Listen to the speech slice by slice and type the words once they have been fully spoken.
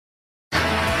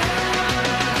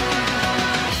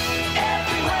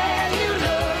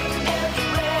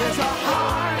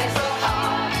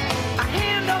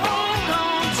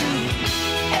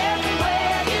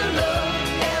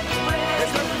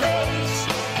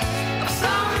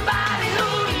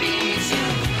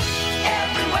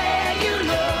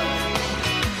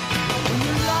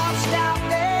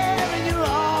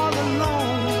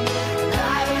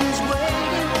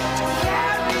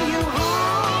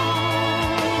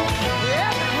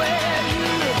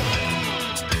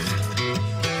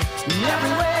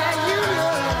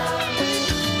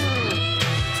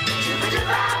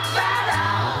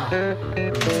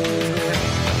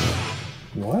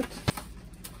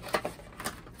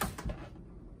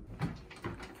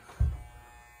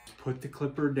Put the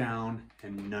clipper down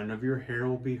and none of your hair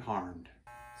will be harmed.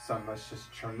 Son, let's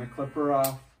just turn the clipper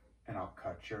off and I'll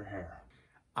cut your hair.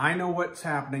 I know what's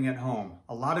happening at home.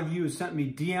 A lot of you sent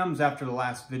me DMs after the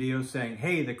last video saying,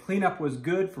 hey, the cleanup was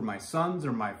good for my sons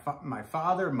or my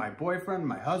father, my boyfriend,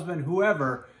 my husband,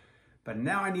 whoever, but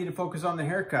now I need to focus on the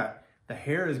haircut. The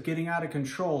hair is getting out of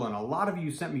control, and a lot of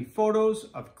you sent me photos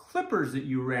of clippers that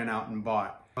you ran out and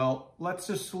bought. Well, let's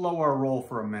just slow our roll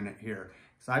for a minute here,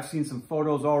 because I've seen some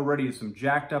photos already of some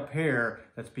jacked up hair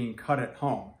that's being cut at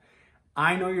home.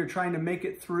 I know you're trying to make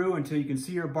it through until you can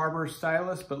see your barber or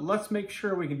stylist, but let's make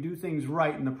sure we can do things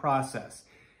right in the process.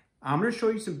 I'm going to show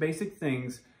you some basic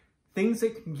things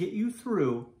that can get you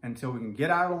through until we can get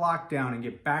out of lockdown and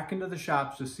get back into the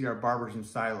shops to see our barbers and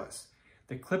stylists.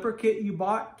 The clipper kit you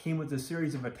bought came with a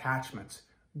series of attachments,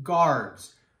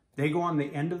 guards. They go on the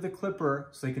end of the clipper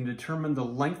so they can determine the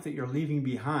length that you're leaving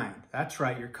behind. That's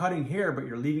right, you're cutting hair, but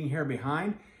you're leaving hair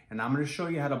behind, and I'm going to show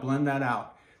you how to blend that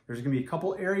out. There's going to be a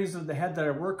couple areas of the head that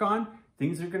I work on.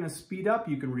 Things are going to speed up.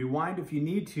 You can rewind if you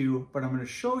need to, but I'm going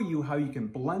to show you how you can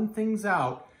blend things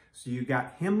out so you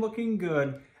got him looking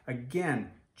good,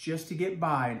 again, just to get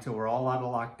by until we're all out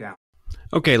of lockdown.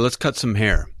 Okay, let's cut some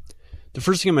hair. The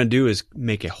first thing I'm going to do is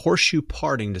make a horseshoe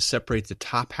parting to separate the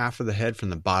top half of the head from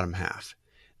the bottom half.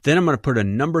 Then I'm going to put a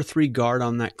number 3 guard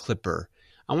on that clipper.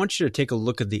 I want you to take a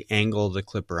look at the angle of the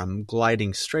clipper. I'm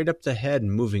gliding straight up the head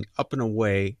and moving up and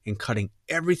away and cutting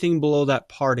everything below that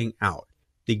parting out.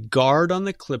 The guard on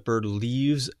the clipper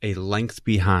leaves a length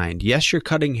behind. Yes, you're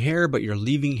cutting hair, but you're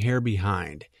leaving hair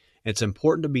behind. It's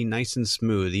important to be nice and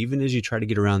smooth, even as you try to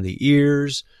get around the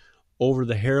ears, over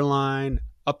the hairline,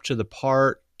 up to the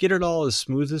part. Get it all as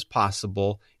smooth as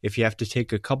possible. If you have to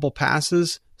take a couple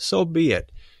passes, so be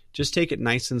it. Just take it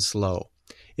nice and slow.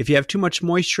 If you have too much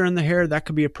moisture in the hair, that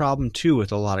could be a problem too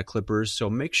with a lot of clippers, so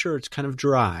make sure it's kind of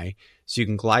dry so you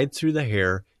can glide through the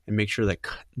hair and make sure that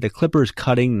the clipper is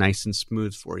cutting nice and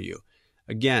smooth for you.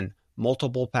 Again,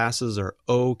 multiple passes are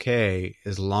okay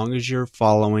as long as you're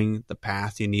following the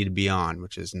path you need to be on,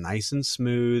 which is nice and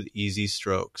smooth, easy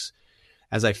strokes.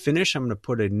 As I finish, I'm going to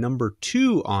put a number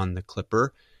 2 on the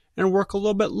clipper and work a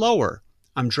little bit lower.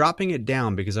 I'm dropping it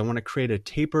down because I want to create a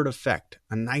tapered effect,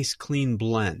 a nice clean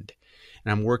blend.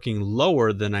 And I'm working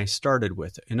lower than I started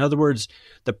with. In other words,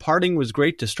 the parting was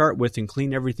great to start with and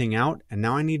clean everything out, and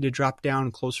now I need to drop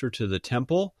down closer to the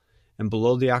temple and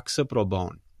below the occipital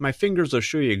bone. My fingers will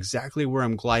show you exactly where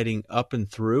I'm gliding up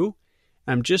and through.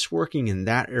 I'm just working in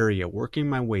that area, working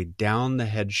my way down the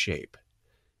head shape.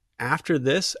 After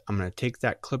this, I'm going to take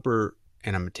that clipper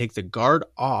and I'm going to take the guard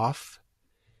off,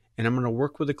 and I'm going to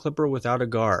work with the clipper without a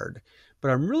guard. But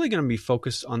I'm really going to be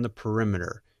focused on the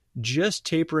perimeter. Just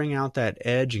tapering out that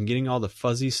edge and getting all the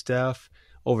fuzzy stuff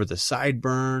over the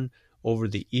sideburn, over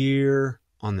the ear,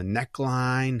 on the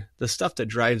neckline, the stuff that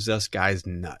drives us guys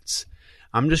nuts.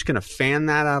 I'm just going to fan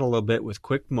that out a little bit with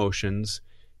quick motions,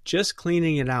 just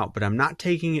cleaning it out, but I'm not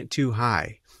taking it too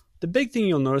high. The big thing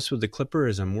you'll notice with the clipper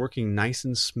is I'm working nice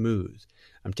and smooth.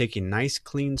 I'm taking nice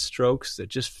clean strokes that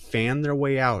just fan their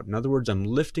way out. In other words, I'm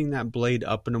lifting that blade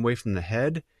up and away from the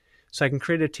head so I can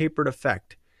create a tapered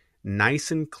effect. Nice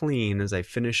and clean as I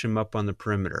finish them up on the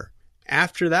perimeter.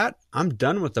 After that, I'm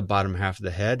done with the bottom half of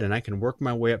the head and I can work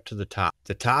my way up to the top.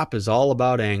 The top is all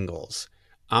about angles.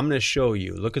 I'm going to show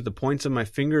you. Look at the points of my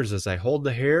fingers as I hold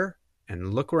the hair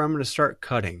and look where I'm going to start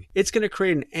cutting. It's going to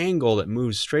create an angle that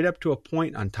moves straight up to a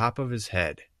point on top of his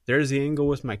head. There's the angle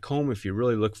with my comb if you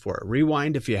really look for it.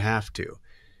 Rewind if you have to.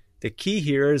 The key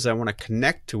here is I want to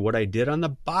connect to what I did on the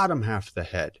bottom half of the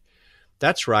head.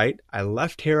 That's right, I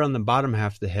left hair on the bottom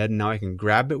half of the head, and now I can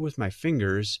grab it with my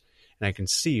fingers, and I can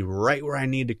see right where I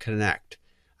need to connect.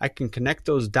 I can connect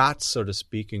those dots, so to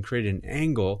speak, and create an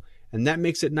angle, and that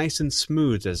makes it nice and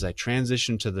smooth as I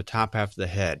transition to the top half of the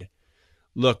head.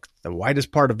 Look, the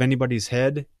widest part of anybody's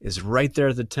head is right there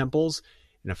at the temples,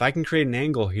 and if I can create an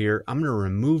angle here, I'm going to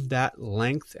remove that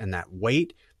length and that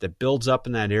weight that builds up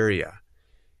in that area.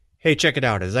 Hey, check it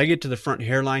out. As I get to the front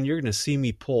hairline, you're going to see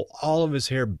me pull all of his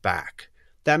hair back.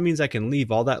 That means I can leave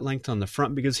all that length on the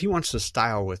front because he wants to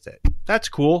style with it. That's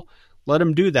cool. Let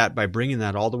him do that by bringing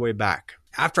that all the way back.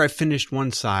 After I've finished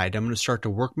one side, I'm going to start to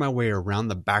work my way around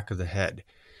the back of the head.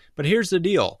 But here's the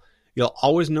deal. You'll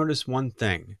always notice one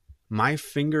thing. My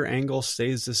finger angle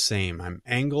stays the same. I'm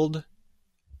angled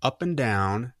up and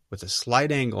down with a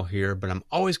slight angle here, but I'm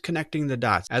always connecting the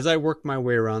dots. As I work my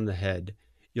way around the head,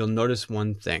 you'll notice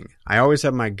one thing. I always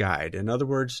have my guide. In other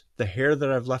words, the hair that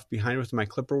I've left behind with my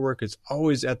clipper work is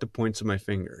always at the points of my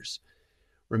fingers.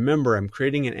 Remember, I'm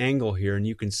creating an angle here, and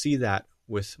you can see that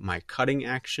with my cutting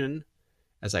action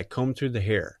as I comb through the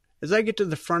hair. As I get to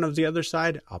the front of the other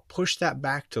side, I'll push that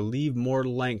back to leave more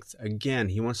length. Again,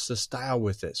 he wants to style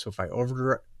with it. So if I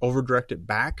over direct it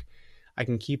back, I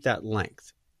can keep that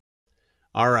length.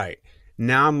 All right,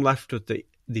 now I'm left with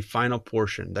the final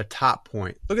portion, the top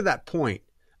point. Look at that point.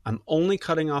 I'm only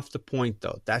cutting off the point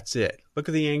though. That's it. Look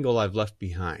at the angle I've left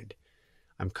behind.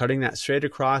 I'm cutting that straight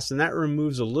across, and that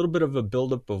removes a little bit of a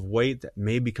buildup of weight that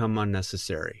may become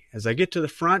unnecessary. As I get to the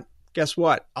front, guess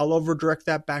what? I'll over direct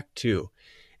that back too.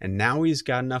 And now he's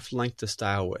got enough length to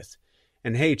style with.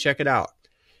 And hey, check it out.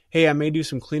 Hey, I may do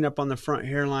some cleanup on the front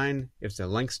hairline if the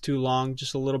length's too long,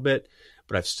 just a little bit,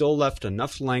 but I've still left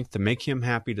enough length to make him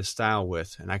happy to style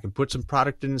with. And I can put some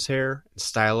product in his hair and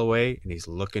style away, and he's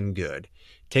looking good.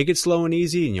 Take it slow and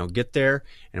easy, and you'll get there,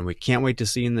 and we can't wait to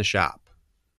see you in the shop.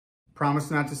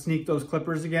 Promise not to sneak those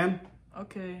clippers again?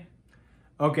 Okay.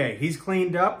 Okay, he's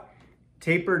cleaned up,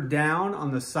 tapered down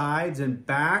on the sides and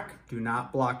back. Do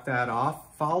not block that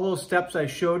off. Follow those steps I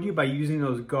showed you by using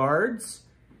those guards.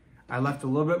 I left a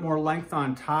little bit more length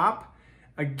on top.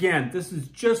 Again, this is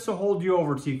just to hold you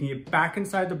over so you can get back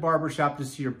inside the barber shop to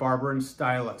see your barber and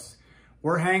stylist.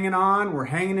 We're hanging on, we're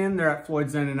hanging in there at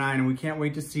Floyd's 99, and we can't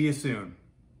wait to see you soon.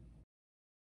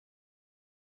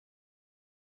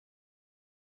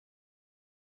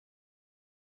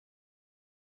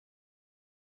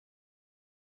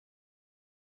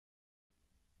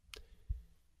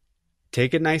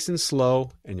 Take it nice and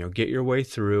slow, and you'll get your way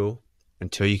through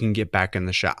until you can get back in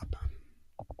the shop.